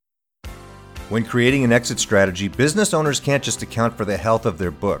When creating an exit strategy, business owners can't just account for the health of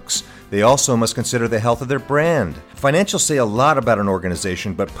their books. They also must consider the health of their brand. Financials say a lot about an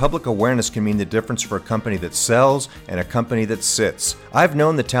organization, but public awareness can mean the difference for a company that sells and a company that sits. I've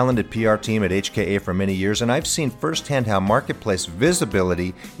known the talented PR team at HKA for many years, and I've seen firsthand how marketplace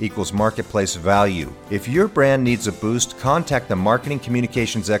visibility equals marketplace value. If your brand needs a boost, contact the marketing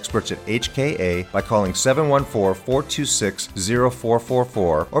communications experts at HKA by calling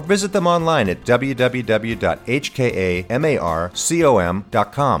 714-426-0444 or visit them online at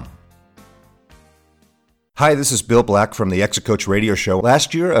www.hkamarcom.com. Hi, this is Bill Black from the Exit Coach Radio Show.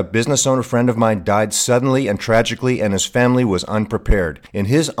 Last year, a business owner friend of mine died suddenly and tragically, and his family was unprepared. In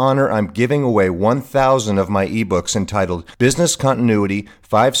his honor, I'm giving away 1,000 of my ebooks entitled Business Continuity,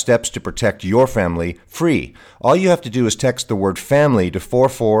 5 Steps to Protect Your Family, free. All you have to do is text the word family to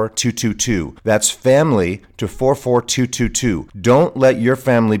 44222. That's family to 44222. Don't let your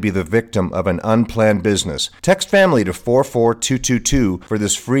family be the victim of an unplanned business. Text family to 44222 for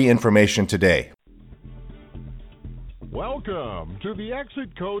this free information today. Welcome to the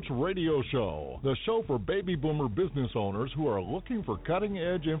Exit Coach Radio Show, the show for baby boomer business owners who are looking for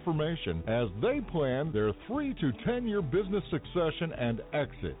cutting-edge information as they plan their 3 to 10-year business succession and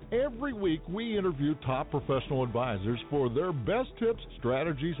exit. Every week, we interview top professional advisors for their best tips,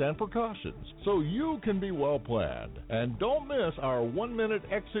 strategies, and precautions so you can be well-planned. And don't miss our 1-minute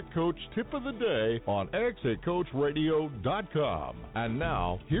Exit Coach tip of the day on ExitCoachRadio.com. And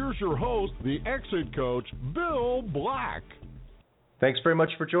now, here's your host, the Exit Coach, Bill Black. Thanks very much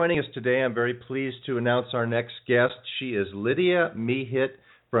for joining us today. I'm very pleased to announce our next guest. She is Lydia Mehit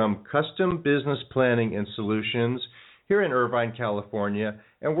from Custom Business Planning and Solutions here in Irvine, California.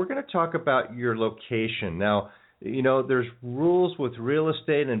 And we're going to talk about your location. Now, you know, there's rules with real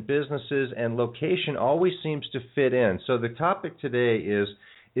estate and businesses, and location always seems to fit in. So the topic today is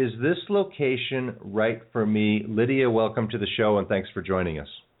this location right for me? Lydia, welcome to the show, and thanks for joining us.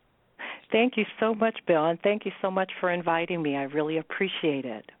 Thank you so much, Bill, and thank you so much for inviting me. I really appreciate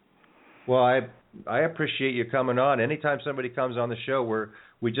it. Well, I appreciate you coming on. Anytime somebody comes on the show,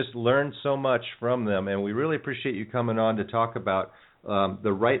 we just learn so much from them, and we really appreciate you coming on to talk about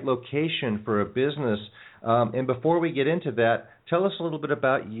the right location for a business. And before we get into that, tell us a little bit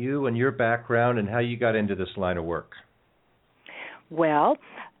about you and your background and how you got into this line of work. Well,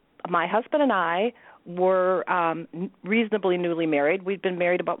 my husband and I were reasonably newly married. We'd been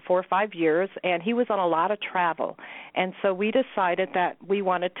married about 4 or 5 years, and he was on a lot of travel. And so we decided that we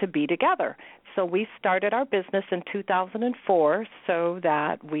wanted to be together. So we started our business in 2004 so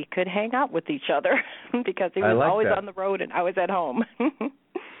that we could hang out with each other because he was always on the road and I was at home.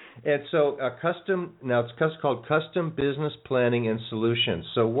 And so it's called Custom Business Planning and Solutions.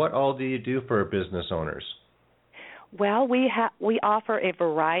 So what all do you do for business owners? Well, we offer a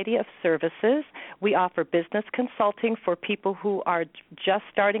variety of services. We offer business consulting for people who are just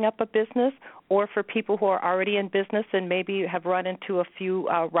starting up a business or for people who are already in business and maybe have run into a few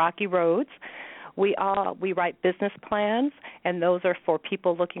rocky roads. We write business plans, and those are for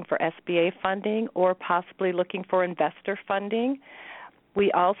people looking for SBA funding or possibly looking for investor funding. We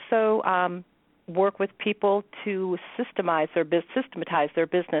also work with people to systematize their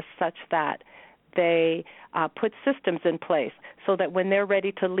business such that they put systems in place so that when they're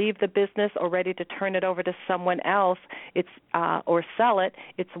ready to leave the business or ready to turn it over to someone else, or sell it,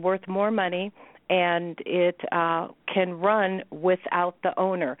 it's worth more money, and it can run without the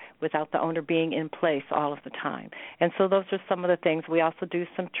owner being in place all of the time. And so those are some of the things. We also do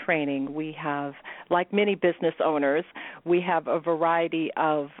some training. We have, like many business owners, we have a variety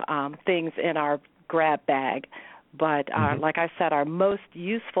of things in our grab bag. But like I said, our most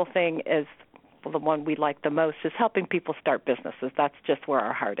useful thing is the one we like the most is helping people start businesses. That's just where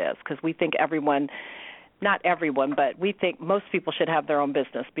our heart is, because we think not everyone, but we think most people should have their own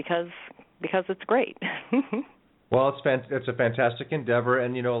business because it's great. Well, it's a fantastic endeavor,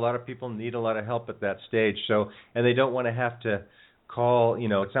 and you know a lot of people need a lot of help at that stage. So, and they don't want to have to call. You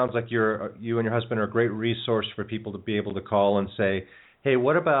know, it sounds like you and your husband are a great resource for people to be able to call and say, "Hey,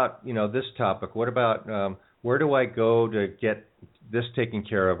 what about this topic? What about where do I go to get this taken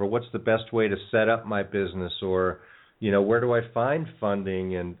care of, or what's the best way to set up my business, or where do I find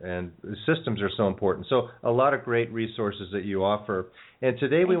funding?" And systems are so important. So a lot of great resources that you offer. And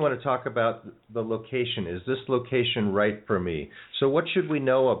today we want to talk about the location. Is this location right for me? So what should we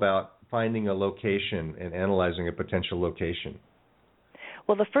know about finding a location and analyzing a potential location?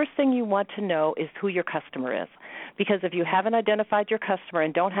 Well, the first thing you want to know is who your customer is, because if you haven't identified your customer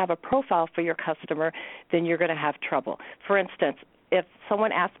and don't have a profile for your customer, then you're going to have trouble. For instance, if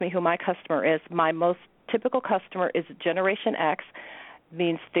someone asks me who my customer is, my most typical customer is Generation X,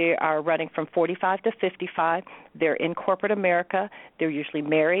 means they are running from 45 to 55. They're in corporate America. They're usually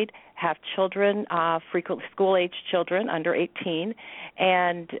married, have children, frequently school-age children under 18,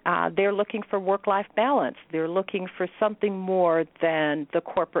 and they're looking for work-life balance. They're looking for something more than the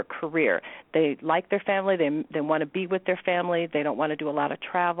corporate career. They like their family. They want to be with their family. They don't want to do a lot of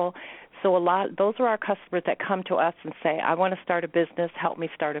travel. So those are our customers that come to us and say, I want to start a business, help me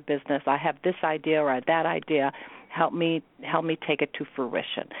start a business. I have this idea or that idea, help me take it to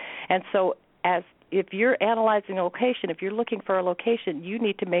fruition. And so if you're analyzing a location, if you're looking for a location, you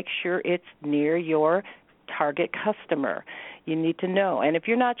need to make sure it's near your target customer. You need to know. And if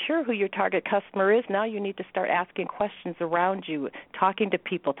you're not sure who your target customer is, now you need to start asking questions around you, talking to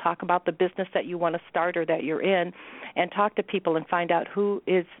people, talk about the business that you want to start or that you're in, and talk to people and find out who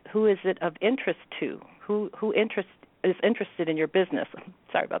is it of interest to, who is interested in your business.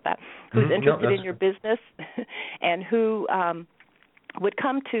 Sorry about that. Who's interested in your business and who would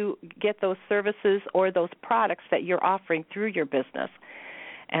come to get those services or those products that you're offering through your business.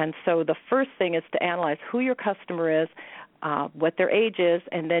 And so the first thing is to analyze who your customer is, what their age is,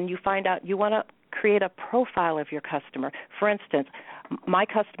 and then you find out you want to create a profile of your customer. For instance, my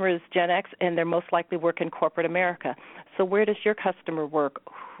customer is Gen X, and they're most likely work in corporate America. So where does your customer work?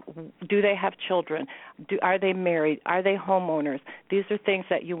 Do they have children? Are they married? Are they homeowners? These are things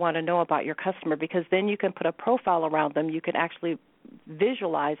that you want to know about your customer, because then you can put a profile around them. You can actually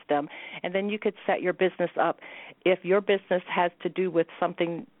visualize them, and then you could set your business up. If your business has to do with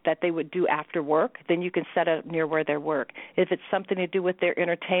something that they would do after work, then you can set it near where they work. If it's something to do with their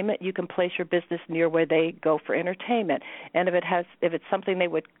entertainment, you can place your business near where they go for entertainment. And if it's something they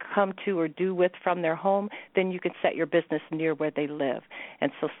would come to or do with from their home, then you can set your business near where they live.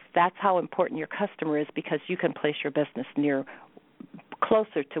 And so that's how important your customer is, because you can place your business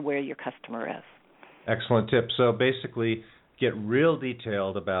closer to where your customer is. Excellent tip. So basically, get real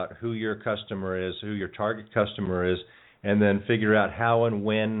detailed about who your customer is, who your target customer is, and then figure out how and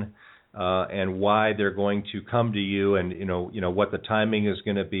when and why they're going to come to you, and you know what the timing is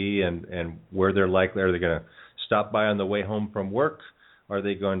going to be, and where they're likely. Are they going to stop by on the way home from work? Are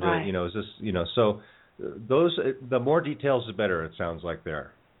they going to right. Is this so those the more details the better, it sounds like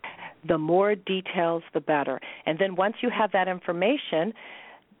there. The more details the better. And then once you have that information,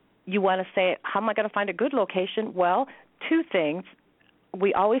 you want to say, how am I going to find a good location? Well, two things.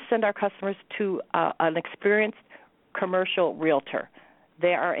 We always send our customers to an experienced commercial realtor.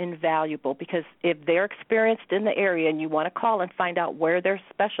 They are invaluable, because if they're experienced in the area and you want to call and find out where their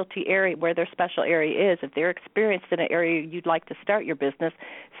special area is, if they're experienced in an area you'd like to start your business,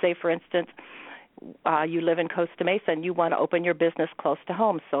 say, for instance, you live in Costa Mesa and you want to open your business close to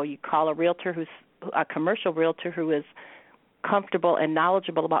home, so you call a commercial realtor who is comfortable and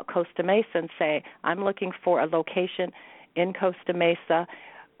knowledgeable about Costa Mesa and say, I'm looking for a location in Costa Mesa.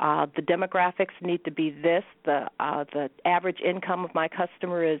 The demographics need to be this. The average income of my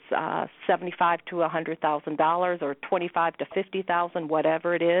customer is $75,000 to $100,000, or $25,000 to $50,000,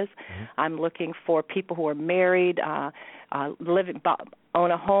 whatever it is. Mm-hmm. I'm looking for people who are married,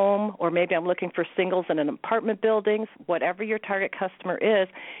 own a home, or maybe I'm looking for singles in an apartment buildings. Whatever your target customer is,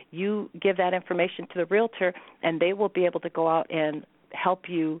 you give that information to the realtor, and they will be able to go out and help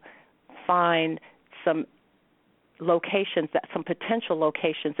you find some potential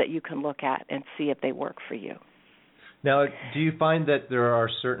locations that you can look at and see if they work for you. Now, do you find that there are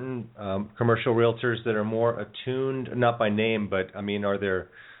certain commercial realtors that are more attuned, not by name, but I mean, are there?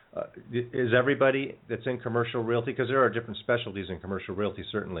 Is everybody that's in commercial realty? Because there are different specialties in commercial realty,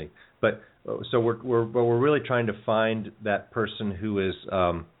 certainly. But so we're really trying to find that person who is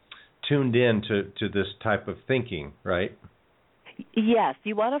tuned in to this type of thinking, right? Yes,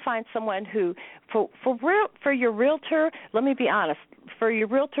 you want to find someone who, for your realtor, let me be honest, for your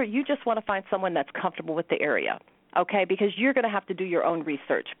realtor, you just want to find someone that's comfortable with the area, okay, because you're going to have to do your own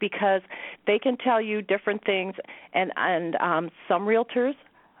research, because they can tell you different things, and some realtors,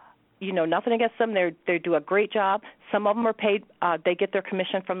 nothing against them, they do a great job. Some of them are paid, they get their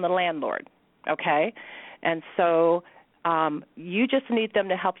commission from the landlord, okay, and so you just need them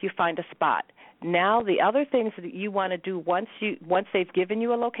to help you find a spot. Now, the other things that you want to do once they've given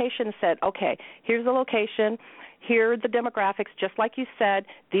you a location and said, okay, here's the location, here are the demographics, just like you said,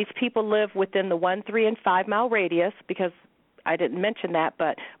 these people live within the 1, 3, and 5 mile radius, because I didn't mention that,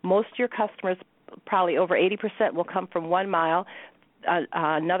 but most of your customers, probably over 80%, will come from 1 mile.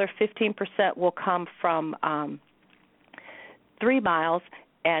 Another 15% will come from 3 miles,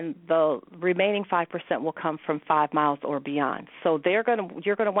 and the remaining 5% will come from 5 miles or beyond. So you're going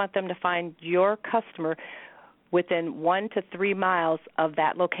to want them to find your customer within 1 to 3 miles of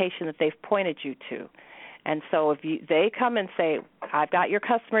that location that they've pointed you to. And so if they come and say, I've got your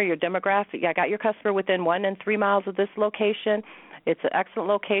customer, your demographic, I got your customer within 1 and 3 miles of this location, it's an excellent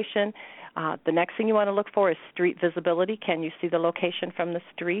location. The next thing you want to look for is street visibility. Can you see the location from the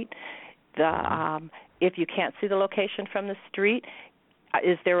street? If you can't see the location from the street,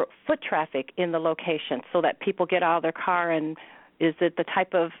 is there foot traffic in the location so that people get out of their car, and is it the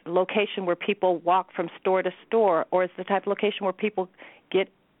type of location where people walk from store to store, or is it the type of location where people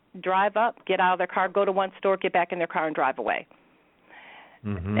drive up, get out of their car, go to one store, get back in their car, and drive away?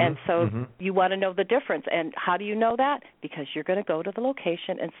 And so you want to know the difference. And how do you know that? Because you're going to go to the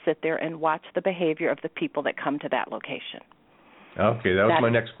location and sit there and watch the behavior of the people that come to that location. Okay, that was my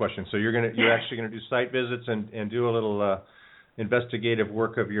next question. So you're actually going to do site visits and do a little investigative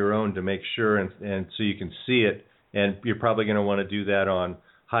work of your own to make sure, and so you can see it. And you're probably going to want to do that on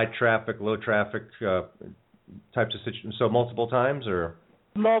high traffic, low traffic types of situations. So multiple times, or?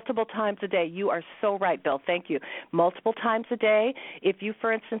 Multiple times a day. You are so right, Bill. Thank you. Multiple times a day. If you,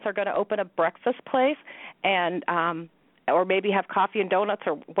 for instance, are going to open a breakfast place and or maybe have coffee and donuts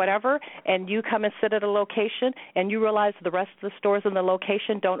or whatever, and you come and sit at a location and you realize the rest of the stores in the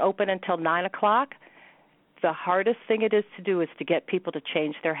location don't open until 9 o'clock, the hardest thing it is to do is to get people to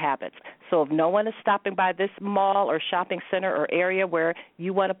change their habits. So if no one is stopping by this mall or shopping center or area where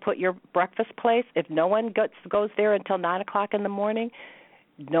you want to put your breakfast place, if no one goes there until 9 o'clock in the morning,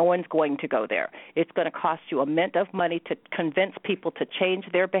 no one's going to go there. It's going to cost you a mint of money to convince people to change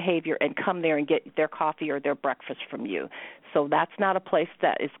their behavior and come there and get their coffee or their breakfast from you. So that's not a place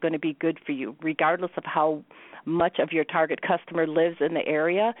that is going to be good for you, regardless of how much of your target customer lives in the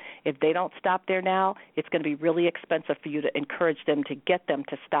area. If they don't stop there now, it's going to be really expensive for you to encourage them to get them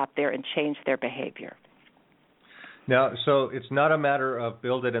to stop there and change their behavior. Now, so it's not a matter of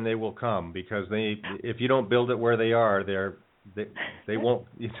build it and they will come, because if you don't build it where they are, they won't.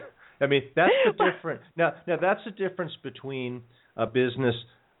 I mean, that's the difference. Now that's the difference between a business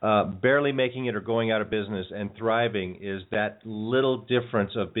barely making it or going out of business and thriving, is that little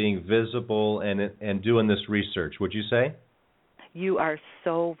difference of being visible and doing this research. Would you say? You are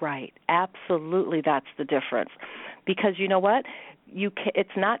so right. Absolutely, that's the difference. Because you know what? It's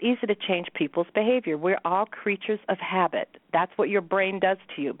not easy to change people's behavior. We're all creatures of habit. That's what your brain does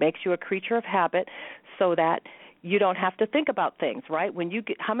to you. It makes you a creature of habit so that you don't have to think about things, right?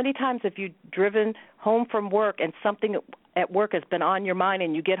 How many times have you driven home from work and something at work has been on your mind,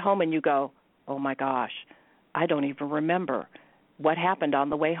 and you get home and you go, oh my gosh, I don't even remember what happened on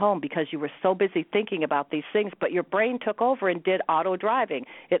the way home, because you were so busy thinking about these things, but your brain took over and did auto driving.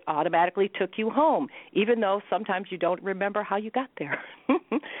 It automatically took you home, even though sometimes you don't remember how you got there.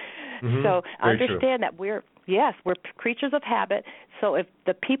 So understand that we're creatures of habit. So if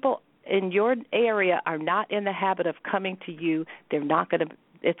the people in your area are not in the habit of coming to you,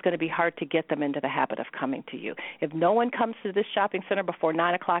 it's going to be hard to get them into the habit of coming to you. If no one comes to this shopping center before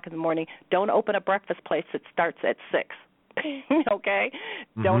 9 o'clock in the morning, don't open a breakfast place that starts at 6. Okay?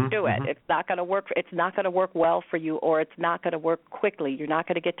 Don't do it. It's not going to work. It's not going to work well for you, or it's not going to work quickly. You're not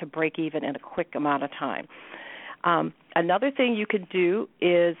going to get to break even in a quick amount of time. Another thing you can do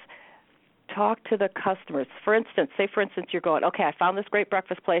is talk to the customers. For instance, you're going, okay, I found this great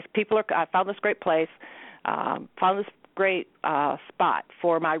breakfast place. I found this great place, found this great spot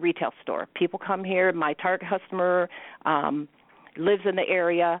for my retail store. People come here. My target customer lives in the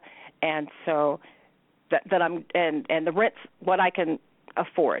area, and so and the rent's what I can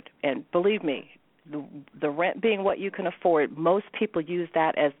afford. And believe me, the rent being what you can afford, most people use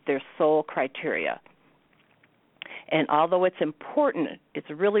that as their sole criteria. And although it's important, it's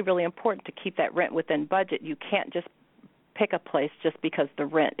really, really important to keep that rent within budget. You can't just pick a place just because the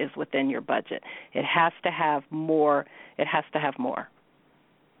rent is within your budget. It has to have more.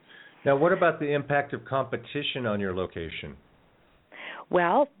 Now, what about the impact of competition on your location?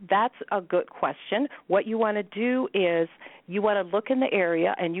 Well, that's a good question. What you want to do is you want to look in the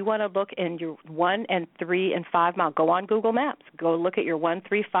area, and you want to look in your 1 and 3 and 5 mile. Go on Google Maps. Go look at your 1,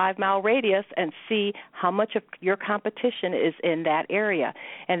 3, 5 mile radius and see how much of your competition is in that area.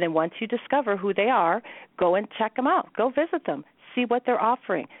 And then once you discover who they are, go and check them out. Go visit them. See what they're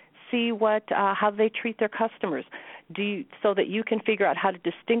offering. See how they treat their customers. So that you can figure out how to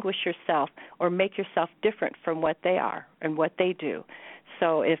distinguish yourself or make yourself different from what they are and what they do.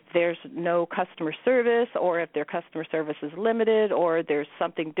 So if there's no customer service, or if their customer service is limited, or there's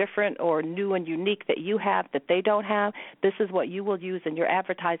something different or new and unique that you have that they don't have, this is what you will use in your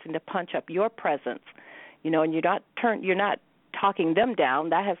advertising to punch up your presence. And you're not talking them down.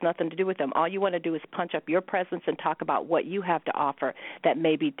 That has nothing to do with them. All you want to do is punch up your presence and talk about what you have to offer that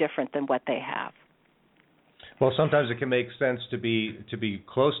may be different than what they have. Well, sometimes it can make sense to be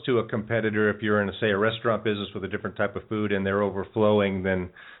close to a competitor. If you're in, say, a restaurant business with a different type of food and they're overflowing, then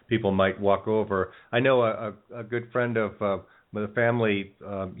people might walk over. I know a good friend of the family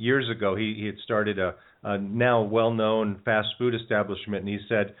years ago. He had started a now well-known fast food establishment, and he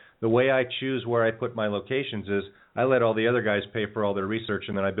said, the way I choose where I put my locations is I let all the other guys pay for all their research,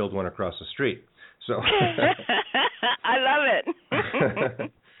 and then I build one across the street. So I love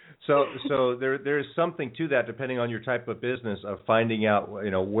it. So there's something to that, depending on your type of business, of finding out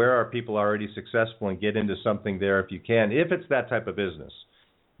where are people already successful and get into something there if you can. If it's that type of business,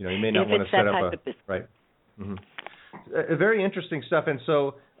 you may not want to set up right. Mm-hmm. Very interesting stuff. And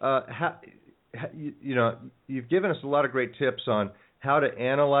so, you've given us a lot of great tips on how to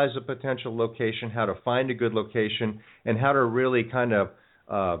analyze a potential location, how to find a good location, and how to really kind of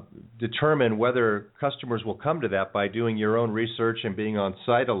determine whether customers will come to that by doing your own research and being on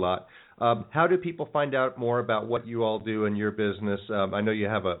site a lot. How do people find out more about what you all do in your business? I know you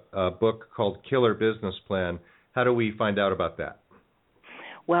have a book called Killer Business Plan. How do we find out about that?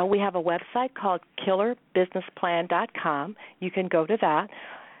 Well, we have a website called killerbusinessplan.com. You can go to that.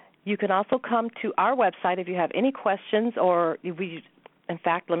 You can also come to our website if you have any questions, or in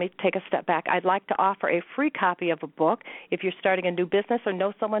fact, let me take a step back. I'd like to offer a free copy of a book. If you're starting a new business or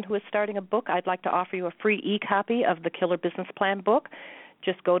know someone who is starting a book, I'd like to offer you a free e-copy of the Killer Business Plan book.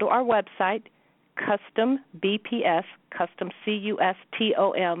 Just go to our website, Custom BPS, Custom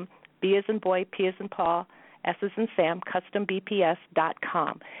CUSTOM, B as in boy, P as in Paul, S as in Sam,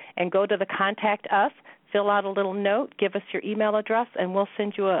 CustomBPS.com, and go to the Contact Us. Fill out a little note, give us your email address, and we'll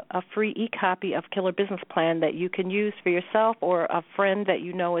send you a free e-copy of Killer Business Plan that you can use for yourself or a friend that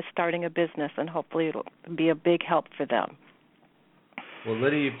you know is starting a business, and hopefully it'll be a big help for them. Well,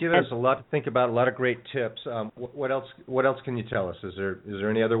 Lydia, you've given us a lot to think about, a lot of great tips. What else can you tell us? Is there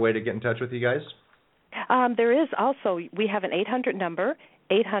any other way to get in touch with you guys? There is also. We have an 800 number,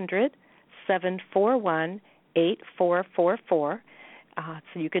 800-741-8444.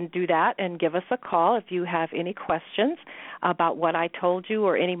 So you can do that and give us a call if you have any questions about what I told you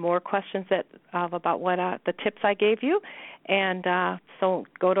or any more questions about what the tips I gave you. And so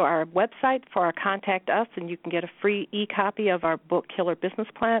go to our website for our Contact Us, and you can get a free e-copy of our book, Killer Business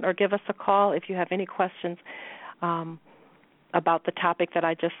Plan, or give us a call if you have any questions about the topic that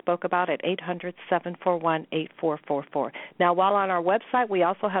I just spoke about at 800-741-8444. Now, while on our website, we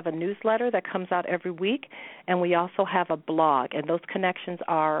also have a newsletter that comes out every week, and we also have a blog, and those connections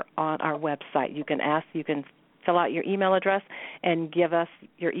are on our website. You can fill out your email address and give us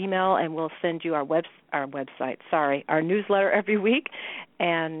your email, and we'll send you our newsletter every week.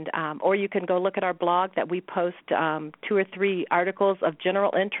 And or you can go look at our blog that we post 2 or 3 articles of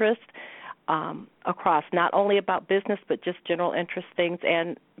general interest across, not only about business, but just general interest things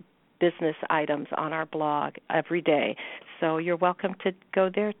and business items on our blog every day. So you're welcome to go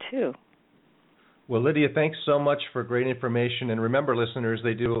there too. Well, Lydia, thanks so much for great information. And remember, listeners,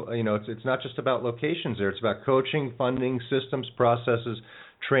 they do, it's not just about locations there. It's about coaching, funding, systems, processes,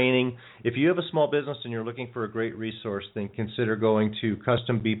 training. If you have a small business and you're looking for a great resource, then consider going to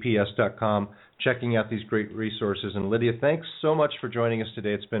CustomBPS.com, checking out these great resources. And Lydia, thanks so much for joining us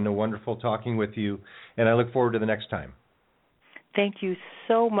today. It's been wonderful talking with you, and I look forward to the next time. Thank you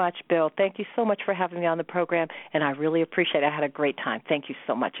so much, Bill. Thank you so much for having me on the program, and I really appreciate it. I had a great time. Thank you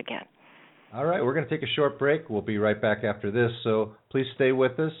so much again. All right, we're going to take a short break. We'll be right back after this, so please stay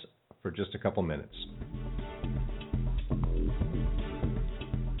with us for just a couple minutes.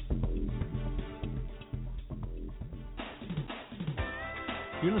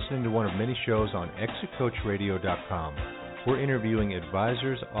 You're listening to one of many shows on ExitCoachRadio.com. We're interviewing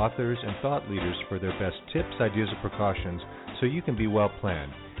advisors, authors, and thought leaders for their best tips, ideas, and precautions so you can be well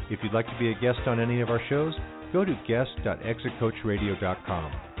planned. If you'd like to be a guest on any of our shows, go to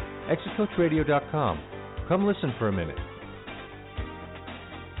guest.exitcoachradio.com. ExitCoachRadio.com. Come listen for a minute.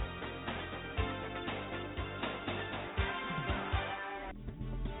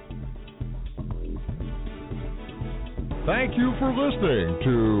 Thank you for listening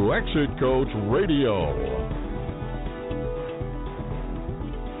to Exit Coach Radio.